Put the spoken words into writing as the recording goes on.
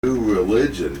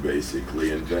religion,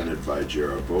 basically, invented by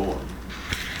Jeroboam.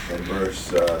 In verse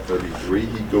 33,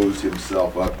 he goes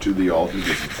himself up to the altar.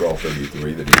 This is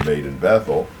 12:33 that he made in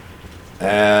Bethel.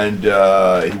 And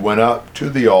he went up to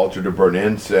the altar to burn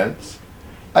incense.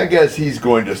 I guess he's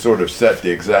going to sort of set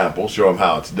the example, show him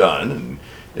how it's done,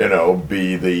 and,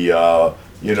 be the,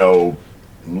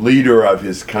 leader of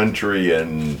his country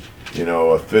and,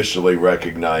 officially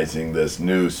recognizing this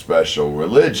new special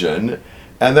religion.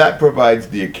 And that provides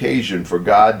the occasion for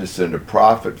God to send a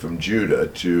prophet from Judah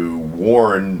to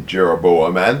warn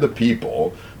Jeroboam and the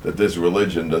people that this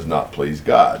religion does not please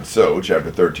God. So,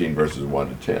 chapter 13, verses 1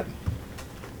 to 10.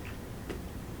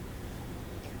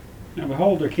 Now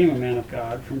behold, there came a man of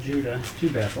God from Judah to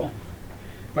Bethel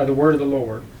by the word of the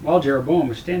Lord, while Jeroboam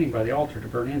was standing by the altar to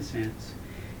burn incense.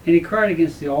 And he cried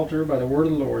against the altar by the word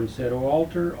of the Lord, and said, O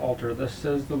altar, altar, thus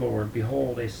says the Lord,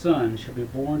 behold, a son shall be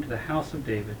born to the house of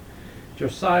David,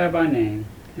 Josiah by name,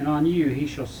 and on you he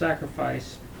shall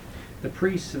sacrifice the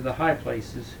priests of the high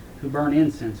places, who burn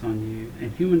incense on you,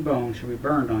 and human bones shall be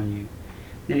burned on you.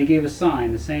 Then he gave a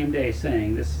sign the same day,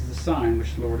 saying, This is the sign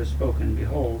which the Lord has spoken.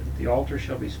 Behold, the altar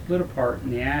shall be split apart,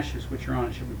 and the ashes which are on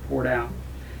it shall be poured out.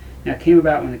 Now it came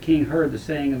about, when the king heard the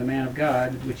saying of the man of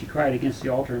God, which he cried against the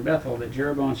altar in Bethel, that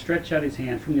Jeroboam stretched out his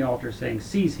hand from the altar, saying,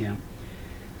 Seize him.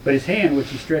 But his hand which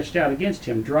he stretched out against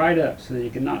him dried up, so that he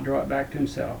could not draw it back to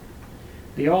himself.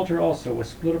 The altar also was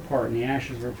split apart, and the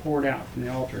ashes were poured out from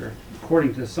the altar,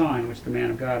 according to the sign which the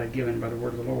man of God had given by the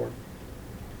word of the Lord.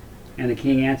 And the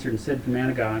king answered and said to the man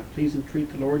of God, Please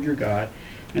entreat the Lord your God,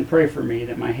 and pray for me,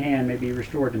 that my hand may be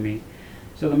restored to me.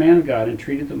 So the man of God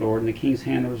entreated the Lord, and the king's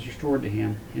hand was restored to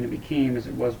him, and it became as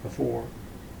it was before.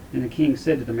 And the king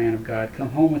said to the man of God,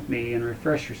 Come home with me, and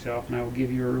refresh yourself, and I will give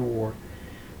you a reward.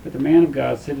 But the man of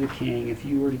God said to the king, If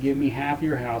you were to give me half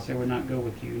your house, I would not go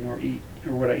with you, nor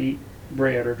would I eat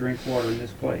bread or drink water in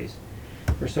this place.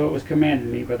 For so it was commanded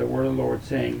me by the word of the Lord,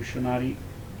 saying, You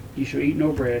shall eat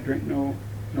no bread, nor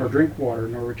drink water,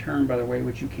 nor return by the way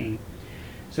which you came.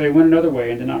 So he went another way,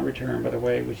 and did not return by the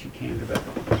way which he came to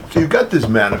Bethel. So you've got this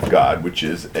man of God, which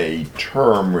is a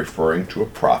term referring to a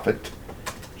prophet.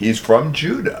 He's from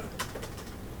Judah.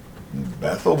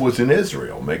 Bethel was in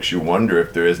Israel. Makes you wonder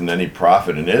if there isn't any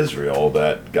prophet in Israel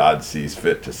that God sees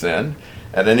fit to send.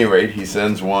 At any rate, he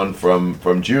sends one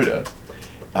from Judah.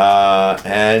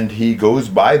 And he goes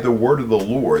by the word of the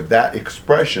Lord. That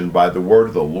expression, by the word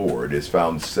of the Lord, is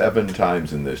found 7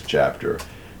 times in this chapter,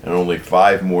 and only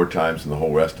 5 more times in the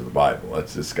whole rest of the Bible.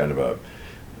 That's just kind of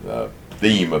a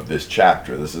theme of this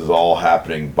chapter. This is all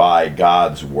happening by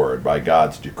God's word, by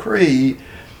God's decree.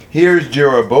 Here's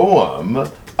Jeroboam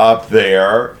up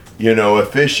there,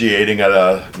 officiating at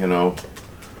a,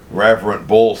 reverent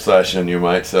bull session, you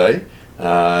might say,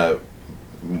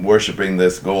 worshiping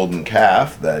this golden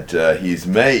calf that he's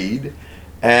made.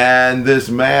 And this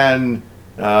man,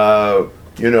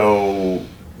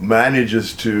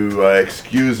 manages to,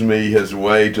 his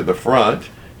way to the front,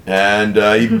 and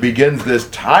he begins this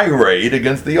tirade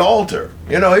against the altar.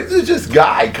 He's just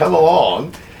guy come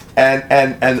along,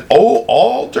 and oh,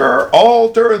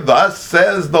 altar, thus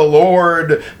says the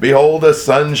Lord, behold, a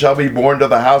son shall be born to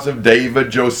the house of David,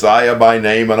 Josiah by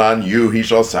name, and on you he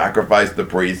shall sacrifice the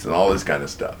priests, and all this kind of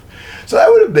stuff. So that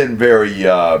would have been very,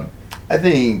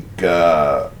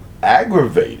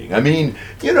 aggravating. I mean,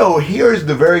 here's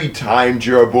the very time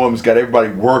Jeroboam's got everybody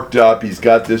worked up. He's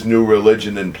got this new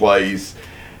religion in place.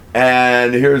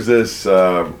 And here's this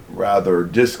rather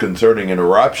disconcerting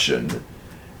interruption.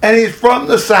 And he's from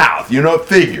the south. It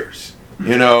figures.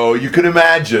 You can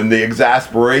imagine the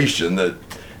exasperation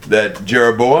that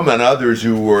Jeroboam and others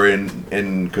who were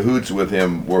in cahoots with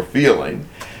him were feeling.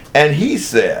 And he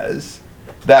says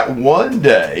that one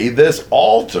day this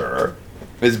altar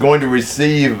is going to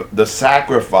receive the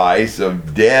sacrifice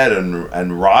of dead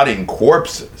and rotting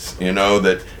corpses.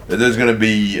 That there's going to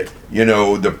be,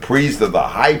 the priests of the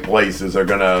high places are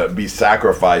going to be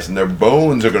sacrificed, and their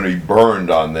bones are going to be burned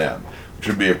on them, which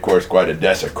would be, of course, quite a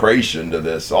desecration to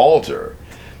this altar.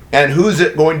 And who's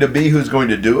it going to be who's going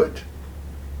to do it?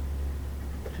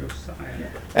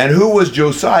 Josiah. And who was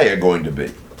Josiah going to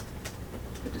be?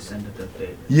 The descendant of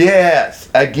David. Yes,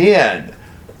 again,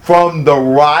 from the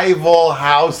rival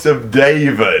house of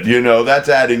David. That's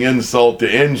adding insult to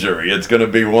injury. It's going to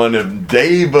be one of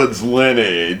David's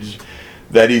lineage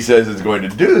that he says is going to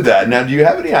do that. Now, do you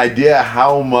have any idea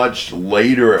how much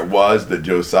later it was that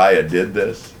Josiah did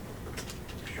this?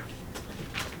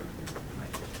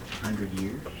 100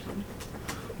 years or something?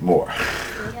 More.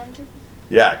 300?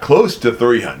 Yeah, close to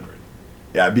 300.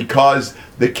 Yeah, because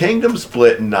the kingdom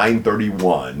split in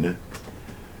 931.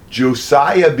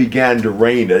 Josiah began to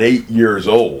reign at 8 years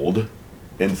old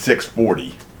in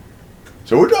 640.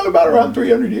 So we're talking about around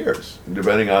 300 years,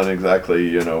 depending on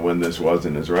exactly, when this was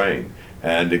in his reign,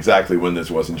 and exactly when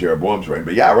this was in Jeroboam's reign.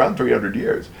 But yeah, around 300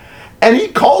 years. And he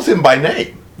calls him by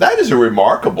name. That is a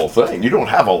remarkable thing. You don't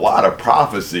have a lot of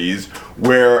prophecies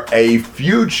where a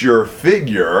future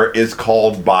figure is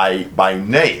called by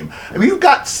name. I mean, you've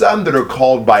got some that are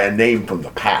called by a name from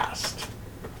the past,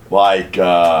 like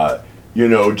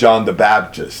John the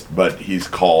Baptist, but he's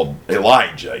called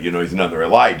Elijah. He's another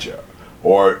Elijah,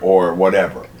 or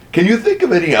whatever. Can you think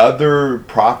of any other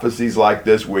prophecies like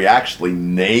this where he actually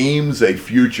names a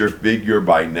future figure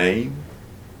by name?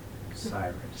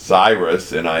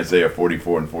 Cyrus in Isaiah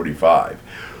 44 and 45.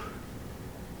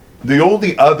 The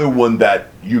only other one that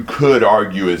you could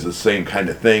argue is the same kind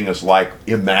of thing is like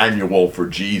Emmanuel for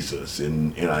Jesus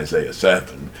in Isaiah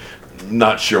 7.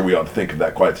 Not sure we ought to think of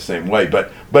that quite the same way,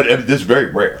 but this is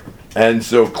very rare. And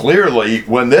so clearly,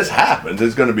 when this happens,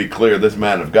 it's going to be clear this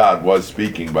man of God was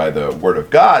speaking by the word of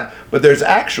God, but there's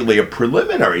actually a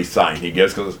preliminary sign he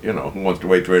gives, because, who wants to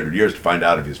wait 300 years to find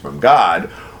out if he's from God?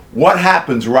 What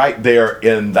happens right there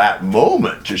in that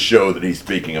moment to show that he's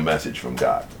speaking a message from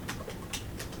God?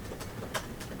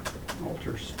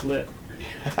 Altar split.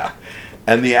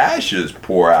 And the ashes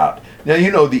pour out. Now,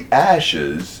 the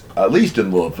ashes, at least in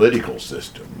the Levitical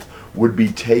system, would be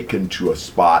taken to a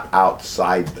spot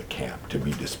outside the camp to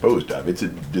be disposed of. It's a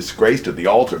disgrace to the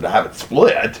altar to have it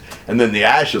split, and then the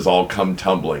ashes all come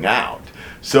tumbling out.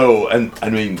 So, and I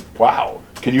mean, wow.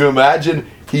 Can you imagine?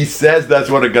 He says that's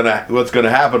what's going to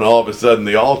happen. All of a sudden,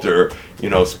 the altar,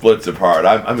 splits apart.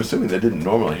 I'm assuming that didn't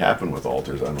normally happen with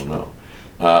altars. I don't know.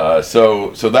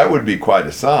 So that would be quite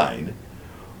a sign.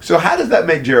 So how does that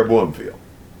make Jeroboam feel?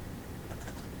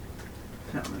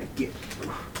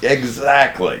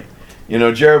 Exactly.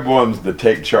 Jeroboam's the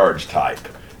take charge type.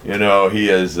 He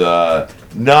is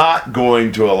not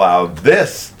going to allow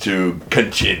this to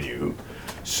continue.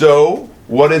 So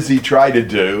what does he try to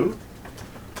do?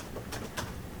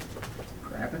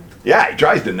 Yeah, he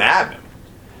tries to nab him.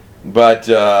 But,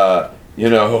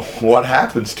 what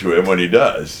happens to him when he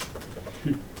does?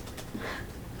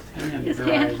 His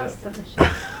hand has to the ship.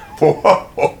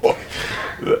 Whoa.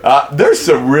 There's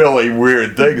some really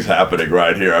weird things happening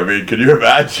right here. I mean, can you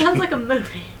imagine? Sounds like a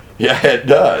movie. Yeah, it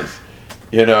does.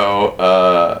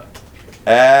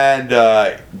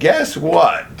 Guess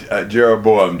what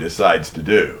Jeroboam decides to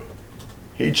do?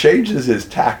 He changes his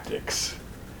tactics.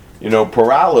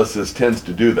 Paralysis tends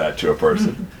to do that to a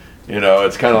person.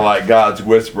 It's kind of like God's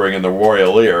whispering in the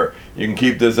royal ear. You can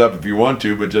keep this up if you want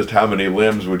to, but just how many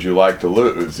limbs would you like to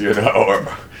lose?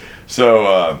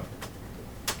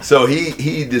 So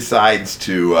he decides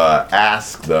to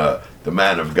ask the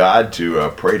man of God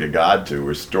to pray to God to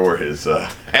restore his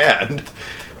hand.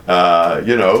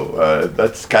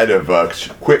 That's kind of a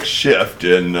quick shift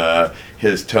in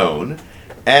his tone.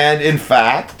 And in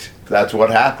fact, that's what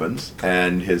happens,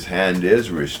 and his hand is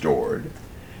restored.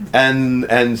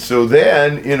 And so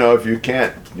then, if you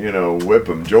can't, whip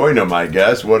him, join him, I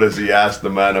guess. What does he ask the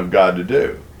man of God to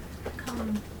do?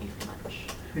 Come eat lunch.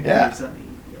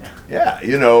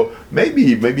 Yeah, maybe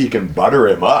you can butter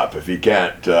him up if he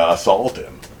can't assault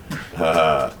him.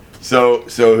 So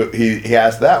he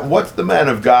asked that. What's the man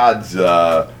of God's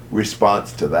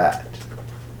response to that?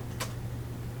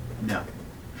 No.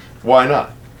 Why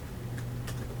not?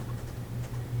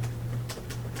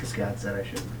 Because God said I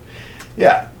shouldn't.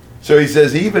 Yeah. So he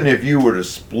says, even if you were to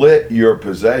split your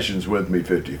possessions with me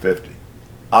 50-50,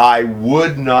 I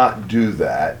would not do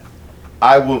that.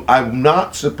 I'm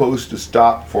not supposed to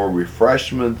stop for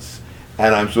refreshments,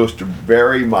 and I'm supposed to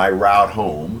vary my route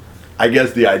home. I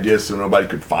guess the idea is so nobody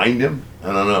could find him.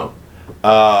 I don't know.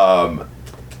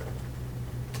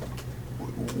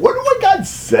 Wonder why God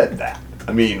said that.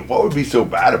 I mean, what would be so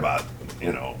bad about,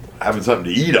 having something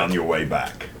to eat on your way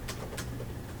back?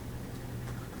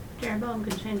 Jeroboam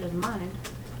could change his mind.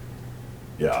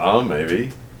 Yeah,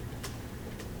 maybe.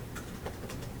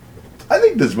 I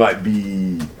think this might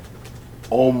be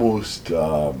almost,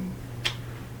 I'm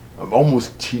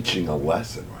almost teaching a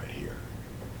lesson right here.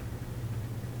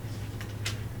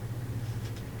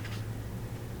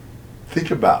 Think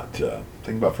about 1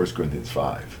 Corinthians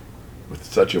 5. With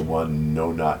such a one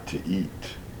know not to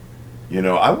eat.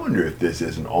 I wonder if this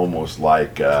isn't almost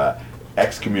like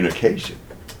excommunication.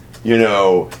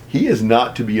 He is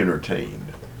not to be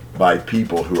entertained by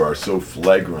people who are so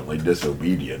flagrantly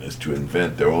disobedient as to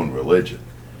invent their own religion.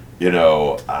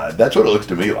 That's what it looks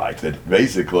to me like, that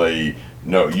basically,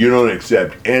 no, you don't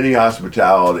accept any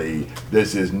hospitality.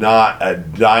 This is not a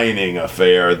dining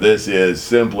affair. This is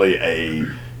simply a,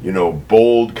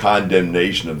 bold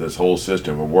condemnation of this whole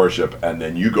system of worship, and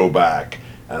then you go back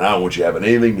and I don't want you having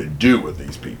anything to do with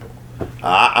these people.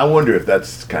 I wonder if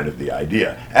that's kind of the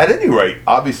idea. At any rate,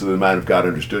 obviously the man of God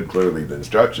understood clearly the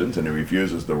instructions, and he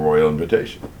refuses the royal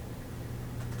invitation.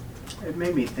 It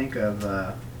made me think of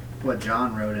what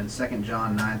John wrote in 2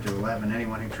 John 9 through 11.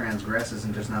 Anyone who transgresses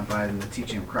and does not abide in the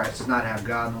teaching of Christ does not have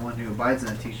God, and the one who abides in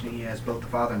the teaching, he has both the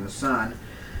Father and the Son.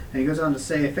 And he goes on to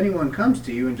say, if anyone comes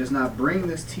to you and does not bring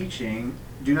this teaching,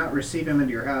 do not receive him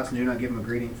into your house, and do not give him a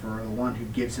greeting, for the one who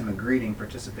gives him a greeting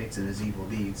participates in his evil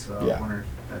deeds. So Yeah. I wonder if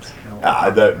that's kind of what we're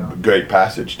talking That about. great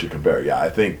passage to compare. Yeah, I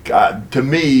think to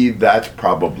me that's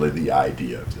probably the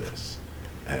idea of this,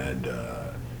 and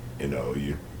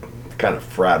you kind of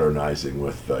fraternizing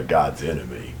with God's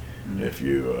enemy if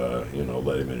you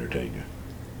let him entertain you.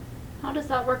 How does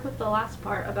that work with the last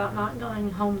part about not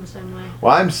going home the same way?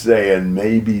 Well, I'm saying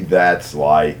maybe that's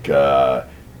like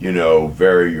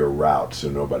vary your route so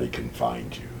nobody can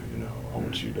find you. I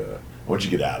want you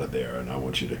to get out of there, and I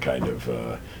want you to kind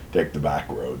of take the back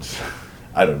roads.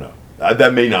 I don't know.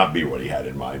 That may not be what he had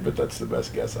in mind, but that's the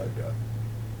best guess I've got.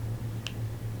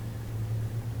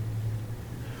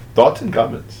 Thoughts and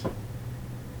comments?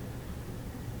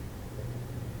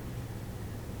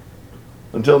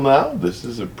 Until now, this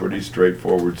is a pretty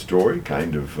straightforward story,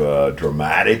 kind of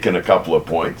dramatic in a couple of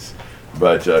points,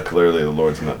 but clearly the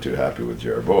Lord's not too happy with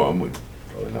Jeroboam. We're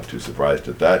probably not too surprised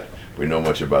at that. We know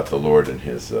much about the Lord and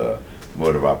his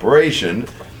mode of operation,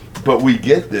 but we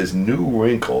get this new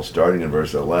wrinkle starting in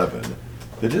verse 11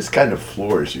 that just kind of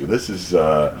floors you. This is,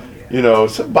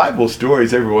 some Bible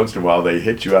stories every once in a while, they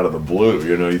hit you out of the blue.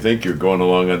 You think you're going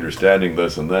along understanding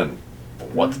this, and then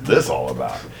what's this all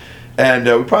about? And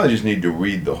we probably just need to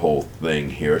read the whole thing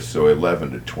here, so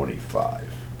 11 to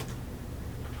 25.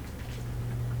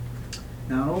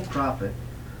 Now an old prophet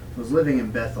was living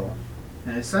in Bethel,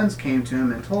 and his sons came to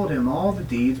him and told him all the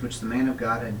deeds which the man of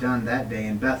God had done that day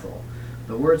in Bethel.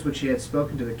 The words which he had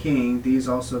spoken to the king, these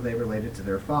also they related to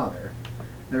their father.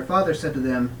 Their father said to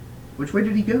them, which way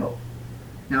did he go?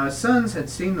 Now his sons had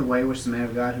seen the way which the man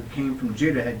of God who came from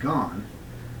Judah had gone.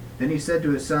 Then he said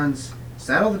to his sons,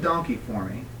 saddle the donkey for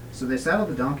me. So they saddled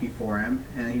the donkey for him,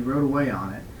 and he rode away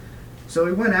on it. So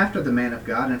he went after the man of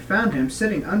God, and found him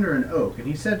sitting under an oak. And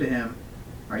he said to him,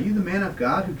 are you the man of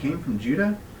God who came from Judah?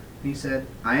 And he said,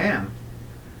 I am.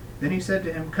 Then he said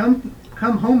to him, Come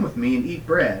home with me and eat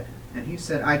bread. And he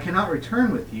said, I cannot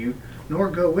return with you, nor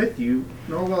go with you,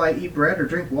 nor will I eat bread or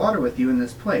drink water with you in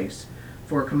this place.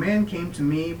 For a command came to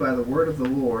me by the word of the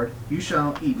Lord, you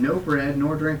shall eat no bread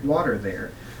nor drink water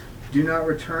there. Do not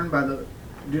return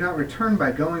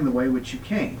by going the way which you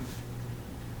came.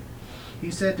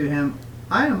 He said to him,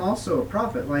 I am also a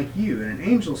prophet like you, and an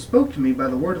angel spoke to me by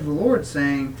the word of the Lord,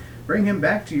 saying, bring him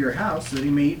back to your house, so that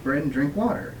he may eat bread and drink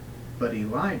water. But he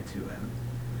lied to him.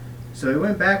 So he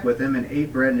went back with him, and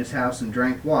ate bread in his house, and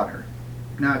drank water.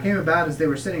 Now it came about, as they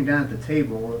were sitting down at the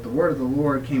table, that the word of the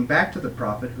Lord came back to the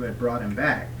prophet who had brought him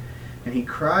back. And he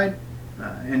cried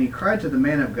to the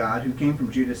man of God who came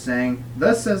from Judah, saying,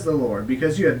 thus says the Lord,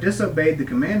 because you have disobeyed the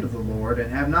command of the Lord,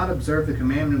 and have not observed the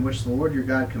commandment which the Lord your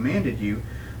God commanded you,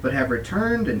 but have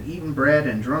returned and eaten bread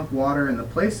and drunk water in the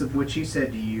place of which he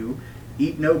said to you,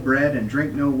 eat no bread and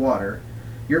drink no water,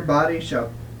 your body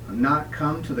shall not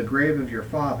come to the grave of your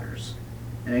fathers.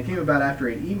 And it came about, after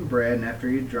he had eaten bread and after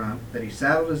he had drunk, that he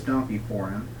saddled his donkey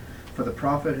for him, for the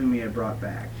prophet whom he had brought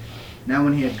back. Now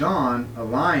when he had gone, a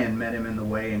lion met him in the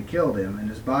way and killed him, and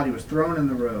his body was thrown in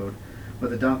the road,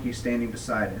 with the donkey standing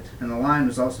beside it. And the lion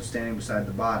was also standing beside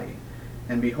the body.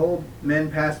 And behold, men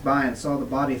passed by and saw the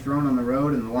body thrown on the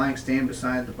road, and the lion stand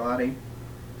beside the body.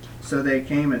 So they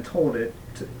came and told it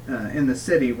in the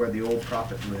city where the old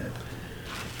prophet lived.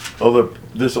 Well,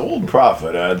 this old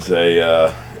prophet adds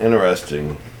a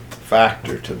interesting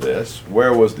factor to this.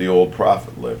 Where was the old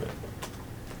prophet living?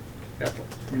 Bethel.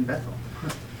 In Bethel.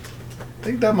 I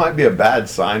think that might be a bad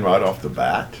sign right off the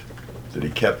bat, that he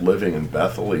kept living in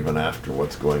Bethel even after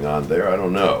what's going on there. I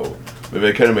don't know. Maybe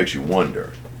it kind of makes you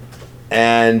wonder.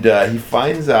 And he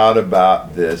finds out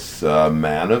about this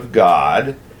man of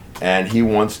God, and he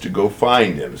wants to go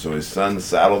find him. So his sons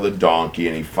saddle the donkey,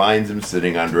 and he finds him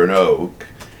sitting under an oak.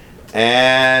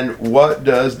 And what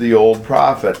does the old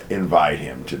prophet invite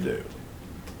him to do?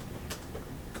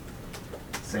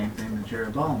 Same thing that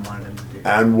Jeroboam wanted him to do.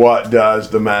 And what does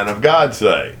the man of God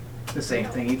say? The same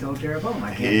thing he told Jeroboam.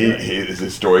 I can't do it.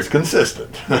 His story's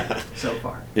consistent. So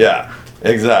far. Yeah,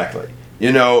 exactly.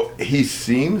 He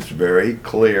seems very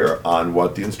clear on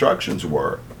what the instructions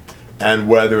were. And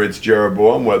whether it's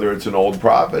Jeroboam, whether it's an old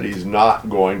prophet, he's not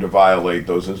going to violate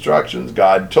those instructions.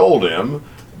 God told him,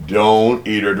 don't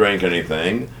eat or drink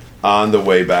anything on the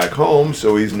way back home,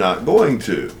 so he's not going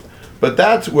to. But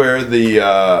that's where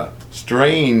the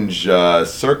strange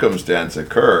circumstance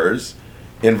occurs.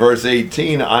 In verse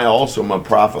 18, I also am a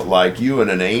prophet like you, and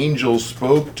an angel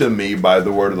spoke to me by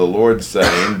the word of the Lord,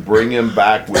 saying, bring him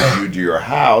back with you to your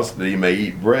house, that he may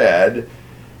eat bread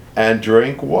and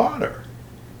drink water.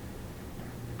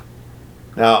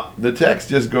 Now, the text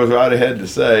just goes right ahead to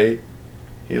say,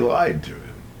 he lied to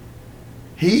him.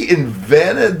 He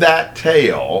invented that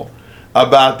tale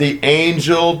about the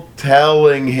angel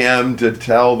telling him to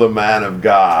tell the man of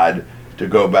God to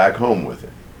go back home with him.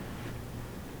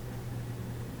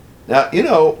 Now,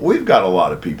 we've got a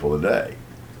lot of people today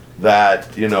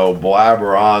that,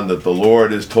 blabber on that the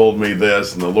Lord has told me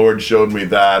this, and the Lord showed me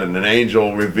that, and an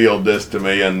angel revealed this to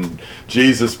me, and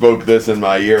Jesus spoke this in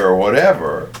my ear, or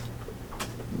whatever.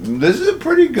 This is a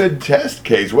pretty good test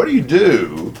case. What do you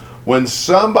do when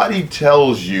somebody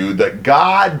tells you that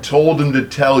God told him to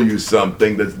tell you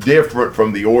something that's different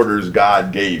from the orders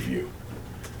God gave you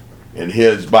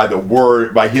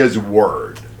by his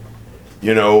word?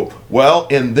 Well,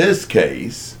 in this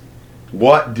case,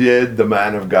 what did the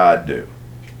man of God do?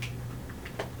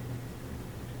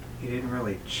 He didn't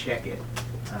really check it.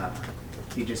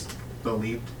 He just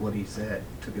believed what he said,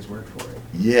 took his word for it.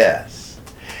 Yes.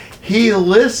 He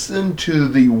listened to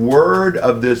the word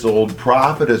of this old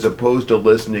prophet as opposed to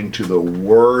listening to the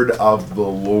word of the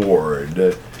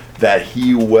Lord, that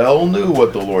he well knew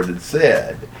what the Lord had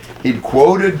said. He'd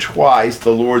quoted twice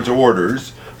the Lord's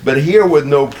orders, but here, with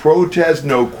no protest,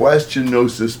 no question, no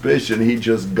suspicion, he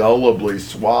just gullibly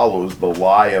swallows the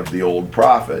lie of the old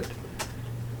prophet.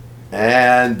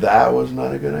 And that was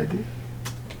not a good idea.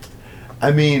 I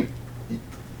mean,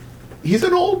 he's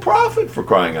an old prophet, for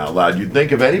crying out loud. You'd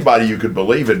think if anybody you could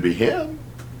believe, it'd be him.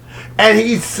 And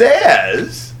he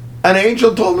says, an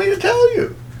angel told me to tell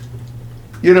you.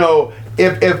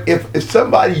 If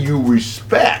somebody you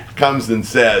respect comes and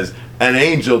says, an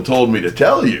angel told me to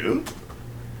tell you,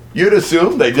 you'd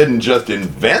assume they didn't just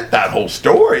invent that whole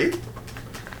story.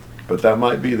 But that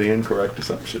might be the incorrect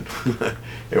assumption.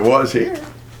 It was here.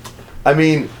 I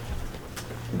mean,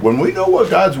 when we know what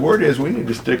God's word is, we need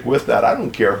to stick with that. I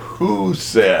don't care who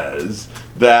says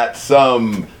that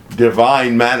some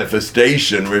divine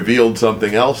manifestation revealed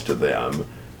something else to them.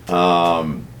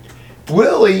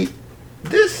 Really,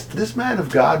 this man of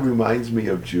God reminds me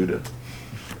of Judah,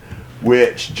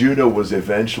 which Judah was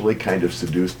eventually kind of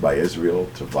seduced by Israel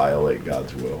to violate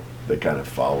God's will. They kind of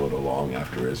followed along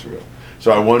after Israel.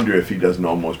 So I wonder if he doesn't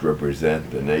almost represent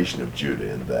the nation of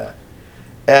Judah in that.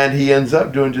 And he ends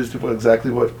up doing just exactly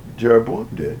what Jeroboam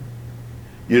did.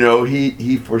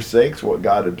 He forsakes what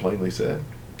God had plainly said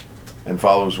and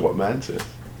follows what man says.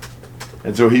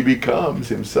 And so he becomes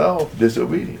himself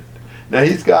disobedient. Now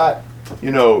he's got,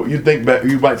 you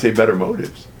might say better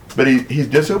motives. But he's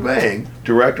disobeying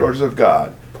direct orders of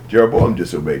God. Jeroboam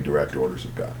disobeyed direct orders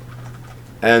of God.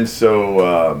 And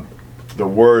so the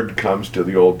word comes to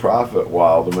the old prophet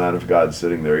while the man of God's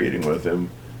sitting there eating with him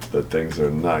that things are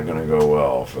not going to go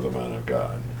well for the man of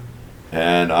God.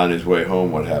 And on his way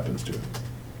home, what happens to him?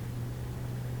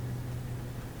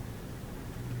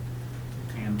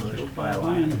 Ambushed by a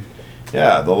lion.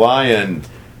 Yeah, the lion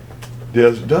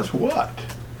does what?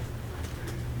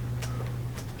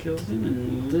 Kills him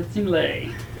and lets him lay.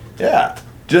 Yeah,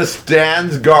 just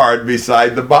stands guard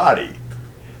beside the body.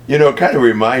 It kind of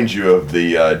reminds you of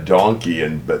the donkey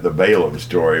and the Balaam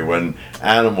story, when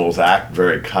animals act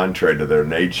very contrary to their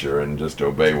nature and just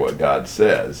obey what God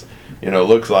says. It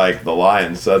looks like the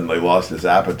lion suddenly lost his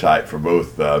appetite for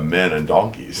both men and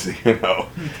donkeys,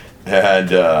 And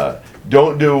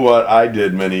don't do what I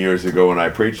did many years ago when I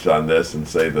preached on this and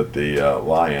say that the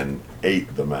lion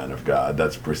ate the man of God.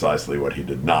 That's precisely what he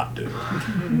did not do.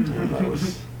 And that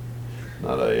was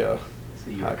not a... So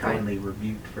you were kindly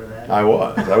rebuked for that? I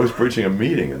was preaching a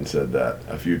meeting and said that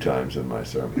a few times in my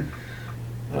sermon.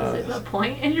 Was it a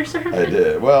point in your sermon? I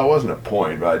did. Well, it wasn't a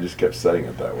point, but I just kept saying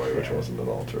it that way, which wasn't at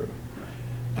all true.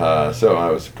 So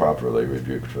I was properly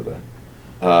rebuked for that.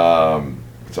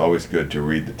 It's always good to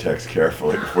read the text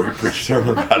carefully before you preach a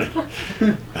sermon about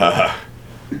it.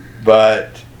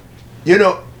 But,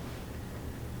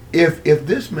 if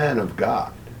this man of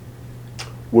God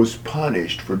was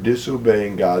punished for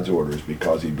disobeying God's orders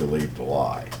because he believed the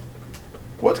lie,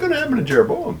 what's going to happen to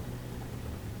Jeroboam?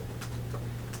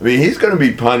 I mean, he's going to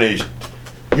be punished,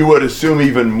 you would assume,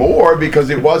 even more, because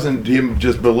it wasn't him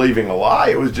just believing a lie.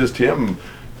 It was just him,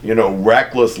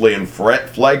 recklessly and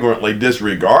flagrantly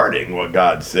disregarding what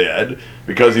God said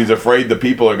because he's afraid the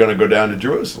people are going to go down to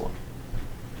Jerusalem.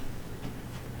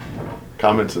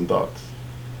 Comments and thoughts?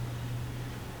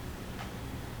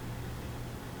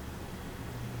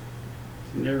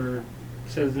 It never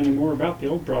says any more about the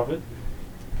old prophet.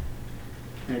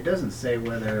 And it doesn't say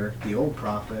whether the old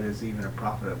prophet is even a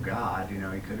prophet of God. You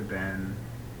know, he could have been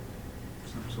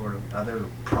some sort of other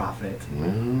prophet.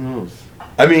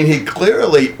 I mean, he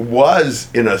clearly was,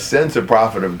 in a sense, a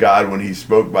prophet of God when he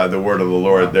spoke by the word of the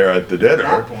Lord there at the dinner.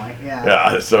 At that point, yeah.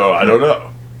 Yeah, so I don't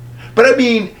know. But I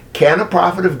mean, can a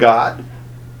prophet of God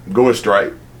go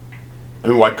astray? I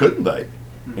mean, why couldn't they?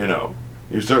 You know,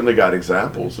 you've certainly got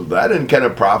examples of that. And can a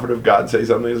prophet of God say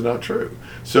something that's not true?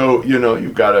 So, you know,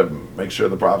 you've got to make sure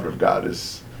the prophet of God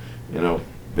is, you know,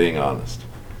 being honest.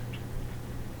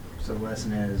 So the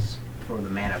lesson is, for the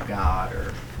man of God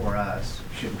or for us,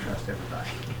 we shouldn't trust everybody.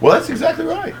 Well, that's exactly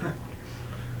right.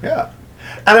 Yeah.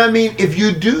 And I mean, if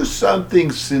you do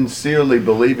something sincerely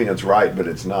believing it's right, but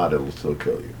it's not, it'll still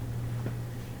kill you.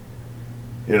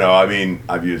 You know, I mean,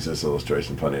 I've used this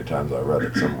illustration plenty of times. I read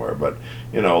it somewhere, but,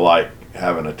 you know, like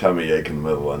having a tummy ache in the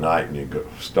middle of the night and you go,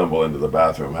 stumble into the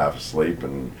bathroom half asleep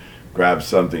and grab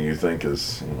something you think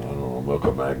is, you know, I don't know, milk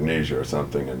of magnesia or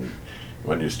something, and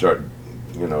when you start,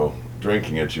 you know,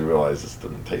 drinking it, you realize this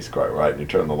doesn't taste quite right, and you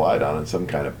turn the light on, and some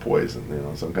kind of poison, you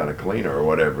know, some kind of cleaner or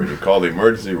whatever, and you call the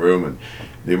emergency room, and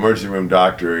the emergency room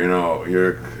doctor, you know,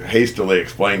 you're hastily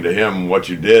explain to him what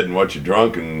you did and what you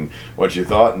drunk and what you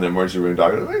thought, and the emergency room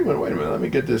doctor, wait a minute, let me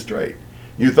get this straight.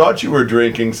 You thought you were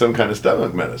drinking some kind of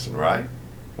stomach medicine, right?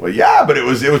 Well, yeah, but it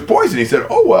was poison. He said,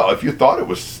 oh, well, if you thought it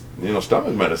was, you know,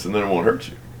 stomach medicine, then it won't hurt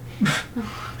you.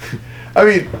 I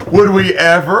mean, would we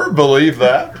ever believe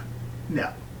that?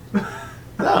 No.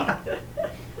 No.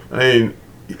 I mean,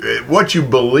 what you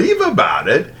believe about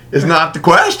it is not the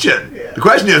question. Yeah. The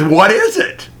question is, what is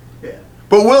it? Yeah.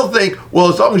 But we'll think, well,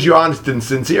 as long as you're honest and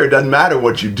sincere, it doesn't matter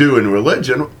what you do in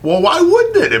religion. Well, why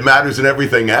wouldn't it? It matters in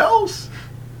everything else.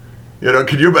 You know,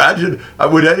 could you imagine?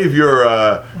 Would any of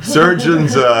your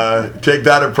surgeons take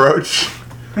that approach?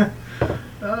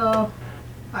 Oh,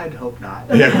 I'd hope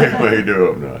not. Yeah, we do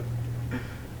hope not.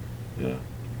 Yeah.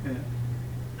 Yeah.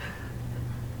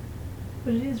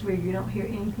 But it is weird. You don't hear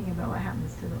anything about what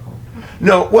happens to the whole person.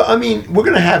 No, well, I mean, we're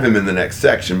going to have him in the next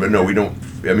section, but no, we don't.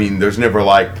 I mean, there's never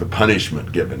like the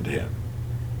punishment given to him.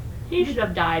 He should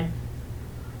have died. I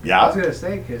was Yeah? going to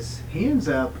say, because he ends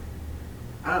up,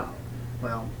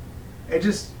 well, it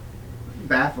just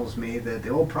baffles me that the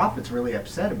old prophet's really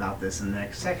upset about this in the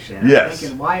next section. Yes. I'm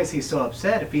thinking, why is he so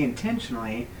upset if he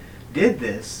intentionally did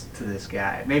this to this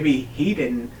guy? Maybe he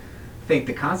didn't think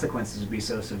the consequences would be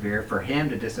so severe for him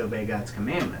to disobey God's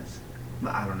commandments.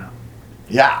 But I don't know.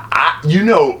 Yeah, I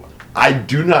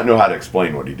do not know how to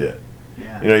explain what he did.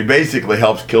 Yeah. You know, he basically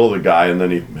helps kill the guy, and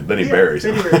then he buries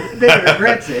him. Then he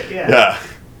regrets it, yeah. Yeah.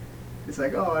 It's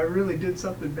like, oh, I really did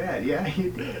something bad. Yeah,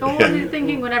 you did. But what was he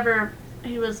thinking whenever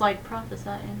he was like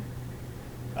prophesying?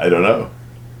 I don't know.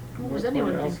 What was What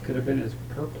anyone else thinking? could have been his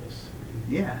purpose?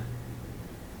 Yeah.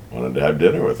 Wanted to have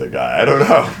dinner with the guy. I don't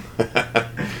know.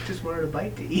 Just wanted a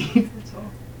bite to eat. That's all.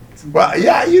 Well,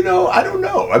 yeah, you know, I don't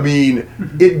know. I mean,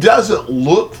 it doesn't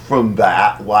look from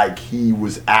that like he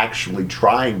was actually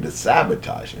trying to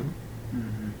sabotage him.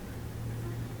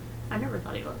 I never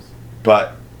thought he was.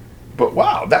 But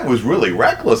wow, that was really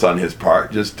reckless on his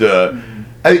part. Just, you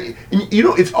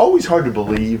know, it's always hard to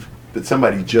believe that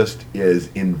somebody just is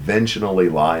inventionally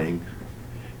lying.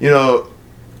 You know,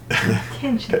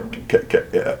 Intentionally.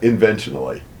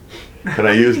 inventionally. Can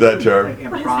I use that term? Like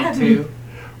impromptu.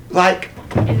 Like,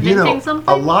 you Inventing know,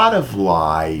 something? a lot of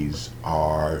lies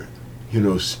are, you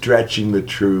know, stretching the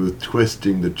truth,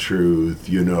 twisting the truth,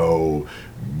 you know,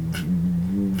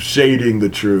 shading the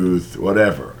truth,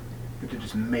 whatever. To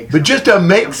just make But just to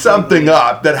make something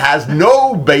up that has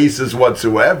no basis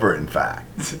whatsoever, in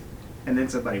fact. and then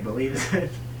somebody believes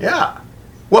it. Yeah.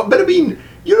 Well, but I mean,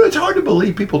 you know, it's hard to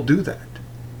believe people do that.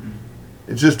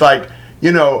 It's just like,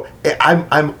 you know,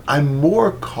 I'm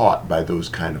more caught by those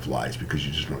kind of lies because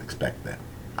you just don't expect them.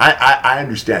 I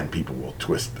understand people will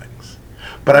twist things,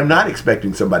 but I'm not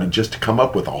expecting somebody just to come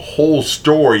up with a whole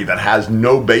story that has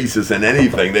no basis in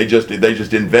anything. They just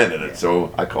invented it.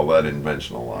 So I call that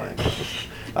inventional lying.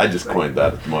 I just coined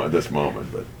that at this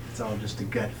moment, but. It's all just a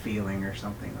gut feeling or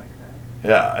something like that.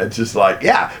 Yeah, it's just like,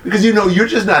 yeah, because, you know, you're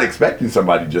just not expecting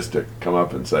somebody just to come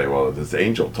up and say, well, this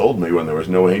angel told me when there was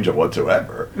no angel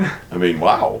whatsoever. I mean,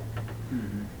 wow.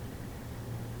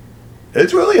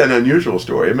 It's really an unusual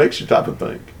story. It makes you stop and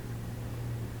think.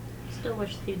 Still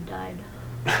wish he'd died.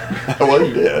 Well,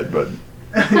 he did, but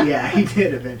Yeah, he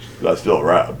did eventually. that's still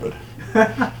around. But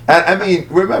and, I mean,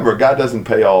 remember, God doesn't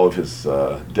pay all of his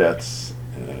debts,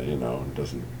 you know, and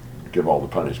doesn't give all the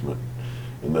punishment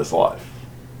in this life.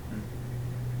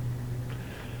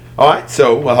 All right,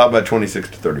 so, well, how about 26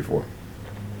 to 34?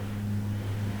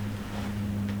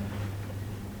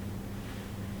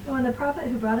 When when the prophet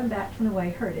who brought him back from the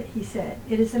way heard it, he said,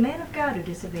 "It is the man of God who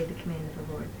disobeyed the command of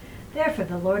the Lord." Therefore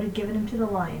the Lord had given him to the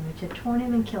lion, which had torn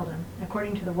him and killed him,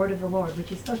 according to the word of the Lord which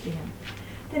he spoke to him.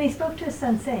 Then he spoke to his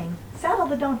son, saying, "Saddle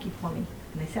the donkey for me."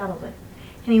 And they saddled it.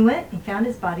 And he went and found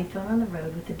his body thrown on the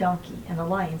road with the donkey, and the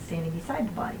lion standing beside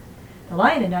the body. The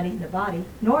lion had not eaten the body,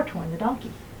 nor torn the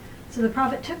donkey. So the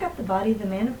prophet took up the body of the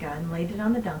man of God, and laid it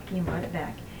on the donkey, and brought it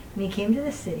back. And he came to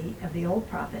the city of the old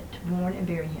prophet to mourn and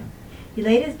bury him. He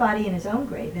laid his body in his own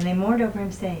grave, and they mourned over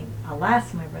him, saying,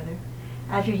 "Alas, my brother."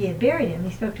 After he had buried him,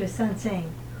 he spoke to his son,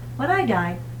 saying, "When I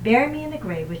die, bury me in the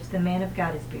grave which the man of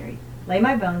God is buried. Lay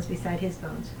my bones beside his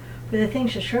bones. For the thing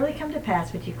shall surely come to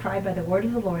pass which you cried by the word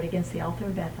of the Lord against the altar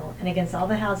in Bethel, and against all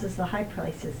the houses of the high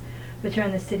places which are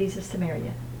in the cities of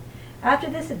Samaria." After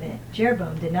this event,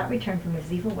 Jeroboam did not return from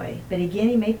his evil way, but again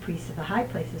he made priests of the high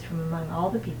places from among all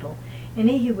the people.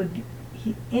 Any who would,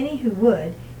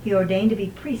 he ordained to be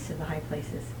priests of the high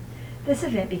places. This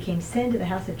event became sin to the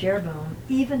house of Jeroboam,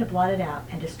 even to blot it out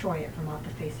and destroy it from off the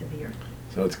face of the earth.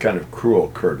 So it's kind of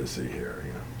cruel courtesy here,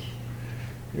 you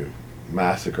know. You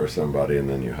massacre somebody and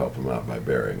then you help them out by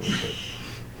burying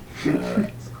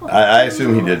them. But, I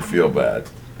assume he did feel bad.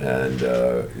 And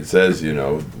it says, you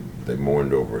know, they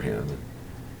mourned over him.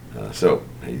 So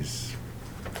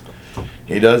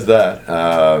he does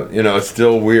that. You know, it's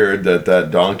still weird that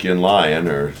donkey and lion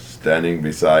are standing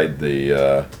beside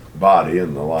the body,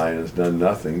 and the lion has done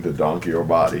nothing to donkey or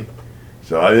body.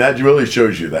 So I mean, that really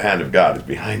shows you the hand of God is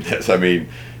behind this. I mean,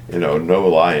 you know, no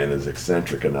lion is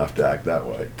eccentric enough to act that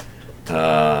way.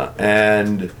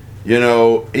 And, you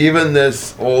know, even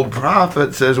this old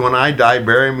prophet says, "When I die,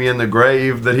 bury me in the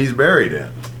grave that he's buried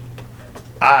in."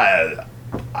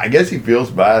 I guess he feels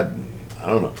bad. I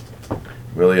don't know.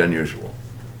 Really unusual.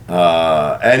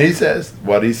 And he says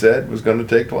what he said was going to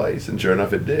take place, and sure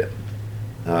enough it did.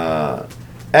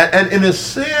 And in a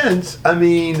sense, I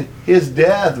mean, his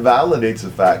death validates the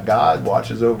fact God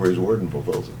watches over his word and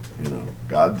fulfills it. You know,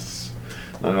 God's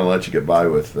not going to let you get by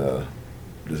with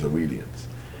disobedience.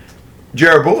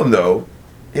 Jeroboam, though,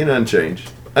 he doesn't change.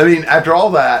 I mean, after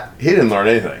all that, he didn't learn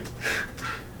anything.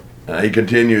 He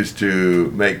continues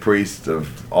to make priests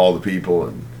of all the people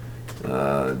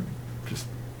and just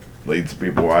leads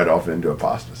people right off into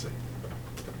apostasy.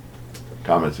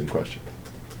 Comments and questions?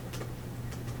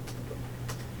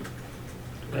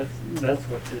 That's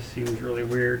what just seems really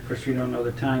weird. Of course, we don't know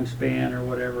the time span or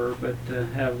whatever, but to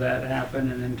have that happen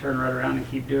and then turn right around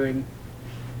and keep doing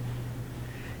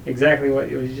exactly what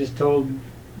you was just told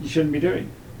you shouldn't be doing.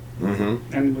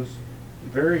 Mm-hmm. And was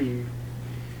very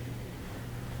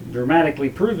dramatically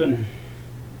proven.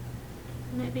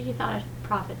 Maybe he thought if a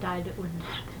prophet died, it wouldn't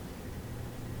happen.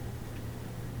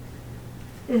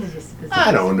 This is just bizarre.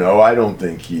 I don't know. I don't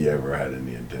think he ever had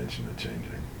any intention of changing.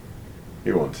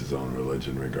 He wants his own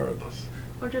religion regardless.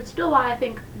 Which is still why I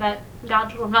think that God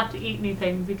told him not to eat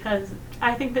anything, because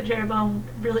I think that Jeroboam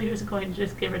really was going to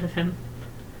just get rid of him.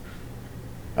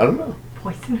 I don't know.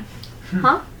 Poison him.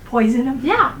 Huh? Poison him?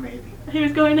 Yeah. Maybe. He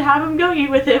was going to have him go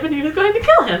eat with him, and he was going to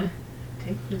kill him.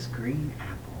 Take this green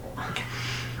apple.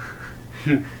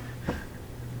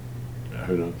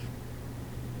 Who knows?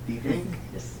 Do you think?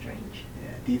 Just strange.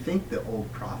 Yeah. Do you think the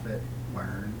old prophet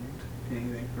learned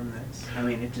anything from this? I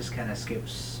mean, it just kind of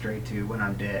skips straight to "when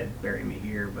I'm dead, bury me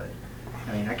here." But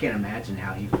I mean, I can't imagine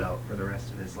how he felt for the rest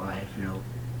of his life. You know,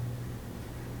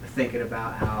 thinking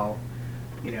about how,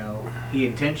 you know, he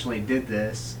intentionally did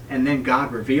this, and then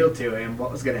God revealed to him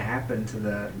what was going to happen to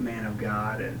the man of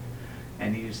God,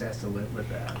 and he just has to live with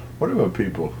that. What about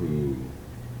people who,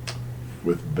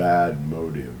 with bad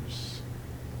motives,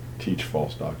 teach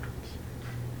false doctrines,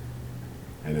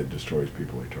 and it destroys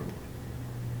people eternally?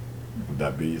 Would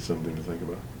that be something to think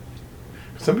about?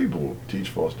 Some people teach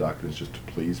false doctrines just to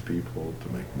please people, to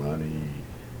make money,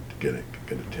 to get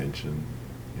attention.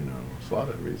 You know, it's a lot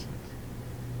of reasons.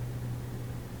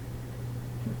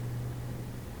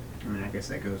 I mean, I guess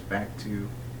that goes back to, you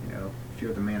know, if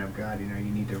you're the man of God, you know,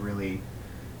 you need to really,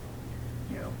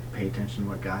 you know, pay attention to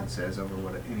what God says over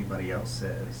what anybody else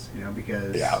says, you know,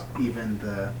 because Yeah. even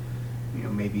the, you know,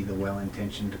 maybe the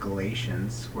well-intentioned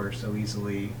Galatians were so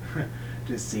easily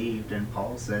deceived, and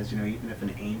Paul says, you know, even if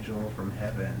an angel from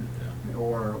heaven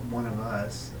or one of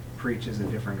us preaches a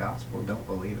different gospel, don't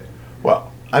believe it.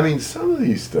 Well, I mean, some of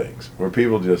these things where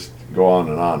people just go on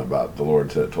and on about the Lord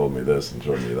told me this and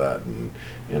showed me that, and,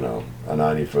 you know, a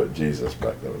 90-foot Jesus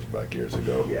that was back years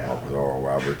ago, Yeah. with Oral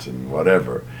Roberts and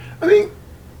whatever. I mean,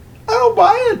 I don't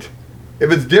buy it.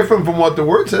 If it's different from what the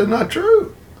Word says, not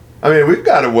true. I mean, we've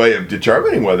got a way of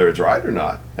determining whether it's right or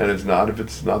not, and it's not if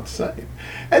it's not the same.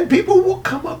 And people will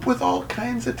come up with all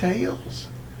kinds of tales.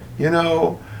 You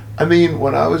know, I mean,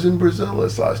 when I was in Brazil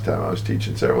this last time, I was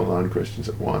teaching several non-Christians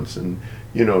at once, and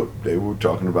they were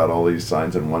talking about all these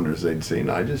signs and wonders they'd seen.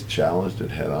 I just challenged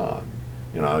it head on.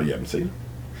 You haven't seen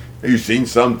it? You've seen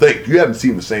some things. You haven't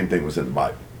seen the same thing was in the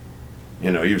Bible.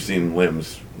 You've seen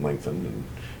limbs lengthened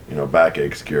and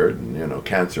backaches cured and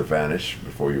cancer vanish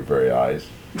before your very eyes.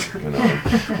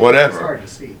 Whatever. It's hard to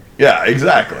see. Yeah,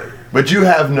 exactly. But you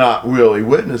have not really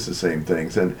witnessed the same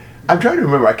things. And I'm trying to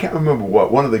remember, I can't remember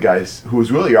what, one of the guys who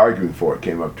was really arguing for it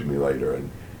came up to me later and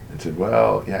said,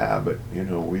 well, yeah, but,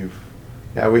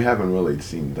 we haven't really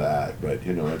seen that, but,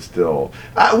 it's still,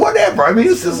 whatever. I mean,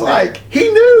 it's just like, he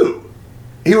knew.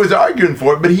 He was arguing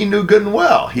for it, but he knew good and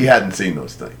well he hadn't seen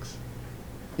those things.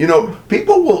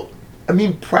 People will,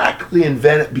 practically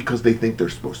invent it because they think they're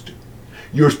supposed to.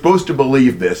 You're supposed to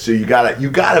believe this, so you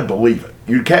gotta believe it.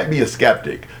 You can't be a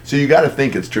skeptic, so you gotta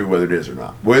think it's true whether it is or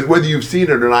not. Whether you've seen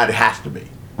it or not, it has to be.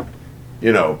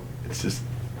 It's just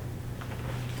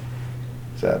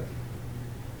sad.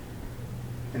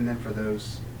 And then for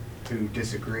those who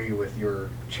disagree with your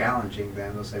challenging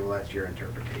them, they'll say, well, that's your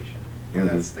interpretation. Mhm.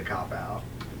 That's the cop-out.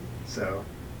 So,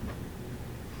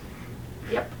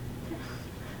 Yep.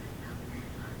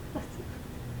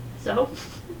 So,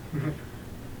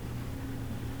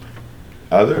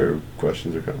 Other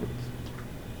questions or comments?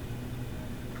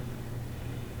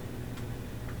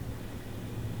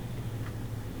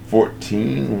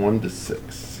 (14)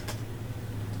 1-6.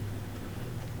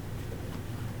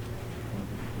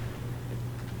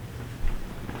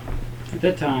 At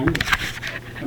that time,